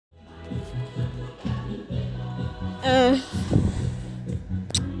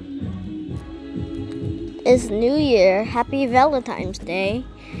It's New Year. Happy Valentine's Day.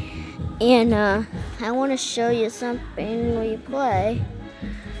 And I want to show you something we play.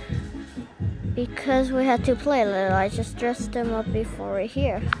 Because we had to play a little. I just dressed them up before we're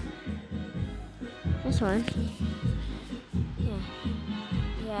here. This one.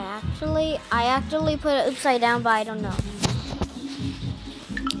 Yeah, I actually put it upside down, but I don't know.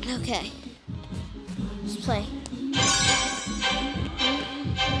 Okay. Let's play.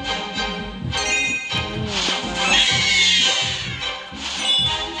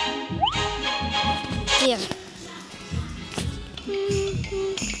 Here.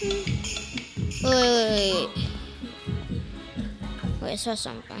 Wait. I saw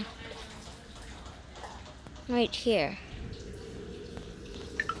something. Right here.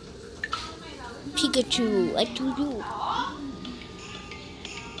 Pikachu, I told you.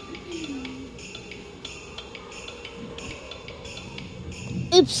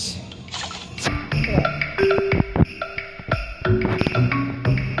 Oops.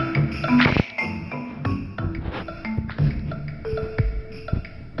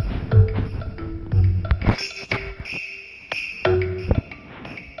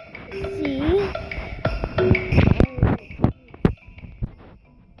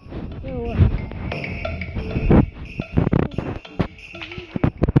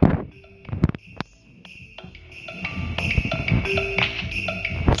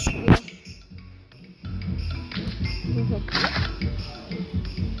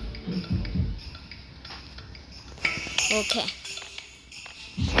 Okay.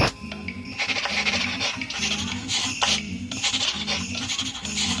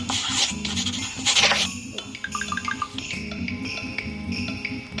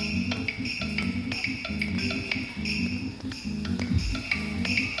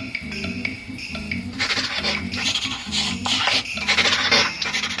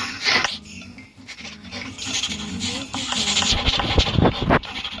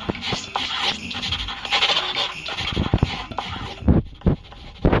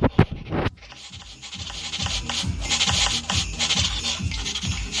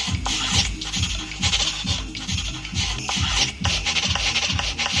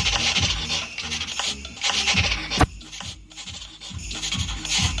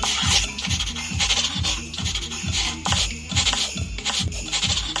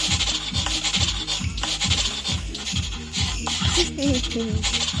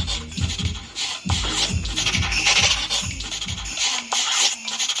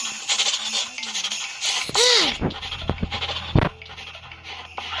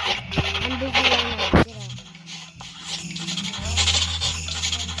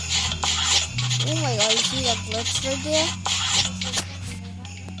 Oh my god, you see that glitch right there?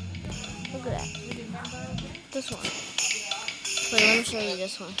 Look at that. This one. Wait, let me show you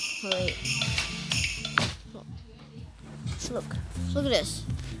this one. Wait. Look. Look at this.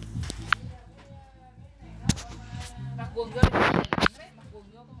 Look at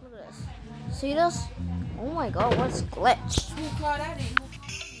this. See this? Oh my god, what's glitch?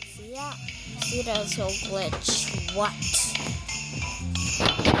 See that? See that's so glitch. What?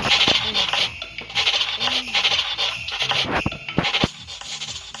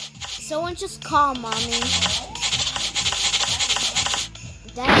 Someone just call mommy.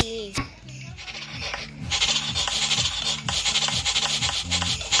 Daddy.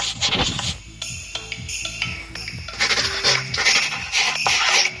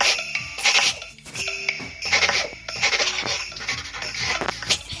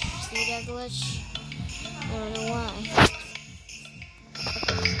 See that glitch? I don't know why.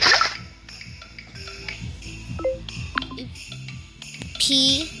 P.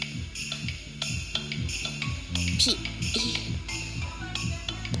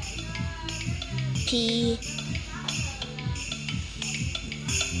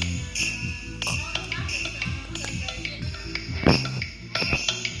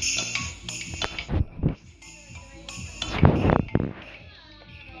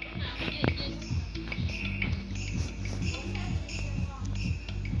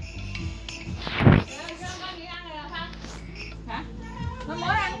 Nó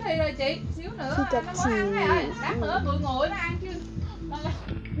mới ăn thì rồi chị, xíu nữa nó mới ăn này ơi, lát nữa người ngồi nó ăn chứ.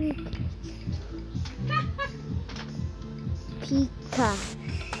 Pika.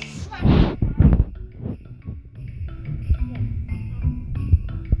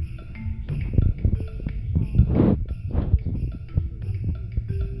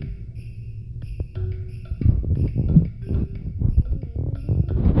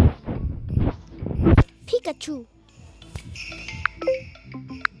 Pikachu.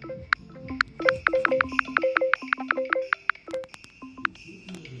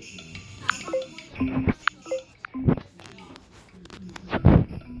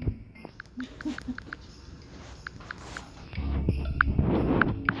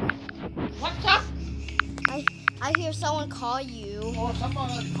 I hear someone call you. Oh,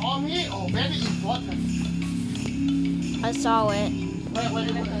 someone call me? Oh, very important. I saw it.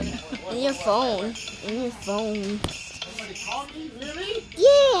 Wait. In your phone. In your phone. Somebody call me? Really?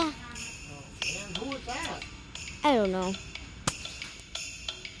 Yeah. And who is that? I don't know.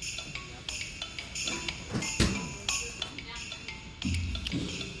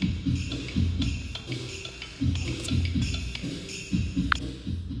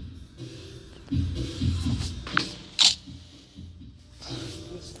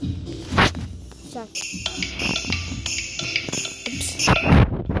 Check.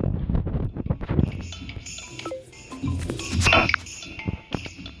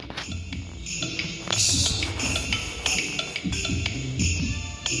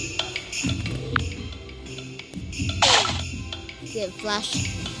 Get flash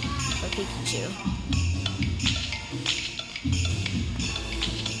for Pikachu.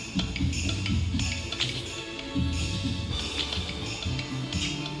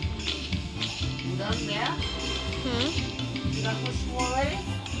 You done there? You done with school already?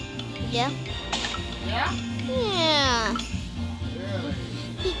 Yeah. Yeah? Yeah. Really?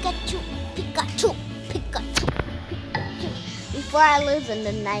 Pikachu, Pikachu, Pikachu, Pikachu. Before I lose in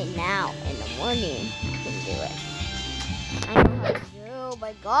the night now, in the morning, I can do it. I know how to do. Oh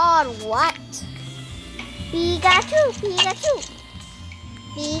my God, what? Pikachu, Pikachu,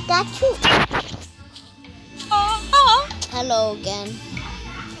 Pikachu. Hello again.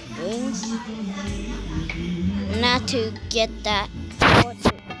 Wings. Not to get that. Or to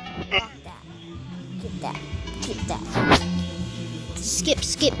block that. Get that. Get that.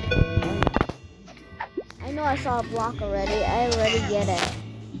 Skip. I know I saw a block already. I already get it.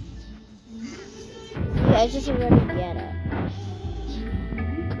 Yeah, I just already get it.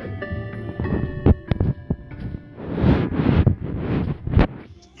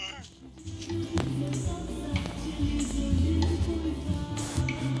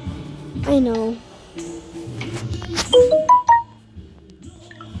 I know.